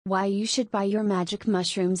Why you should buy your magic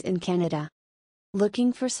mushrooms in Canada.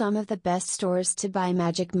 Looking for some of the best stores to buy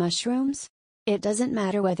magic mushrooms? It doesn't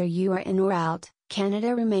matter whether you are in or out,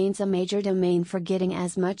 Canada remains a major domain for getting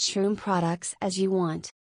as much shroom products as you want.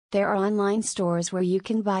 There are online stores where you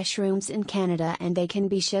can buy shrooms in Canada and they can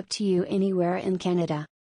be shipped to you anywhere in Canada.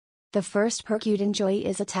 The first perk you'd enjoy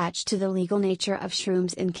is attached to the legal nature of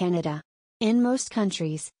shrooms in Canada. In most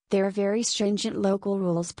countries, there are very stringent local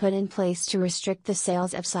rules put in place to restrict the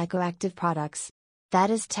sales of psychoactive products. That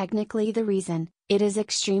is technically the reason it is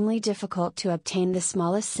extremely difficult to obtain the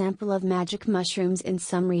smallest sample of magic mushrooms in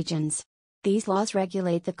some regions. These laws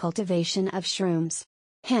regulate the cultivation of shrooms.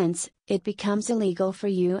 Hence, it becomes illegal for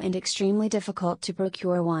you and extremely difficult to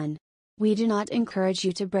procure one. We do not encourage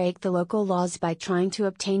you to break the local laws by trying to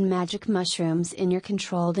obtain magic mushrooms in your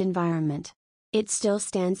controlled environment. It still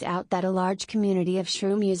stands out that a large community of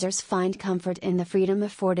shroom users find comfort in the freedom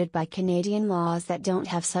afforded by Canadian laws that don't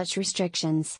have such restrictions.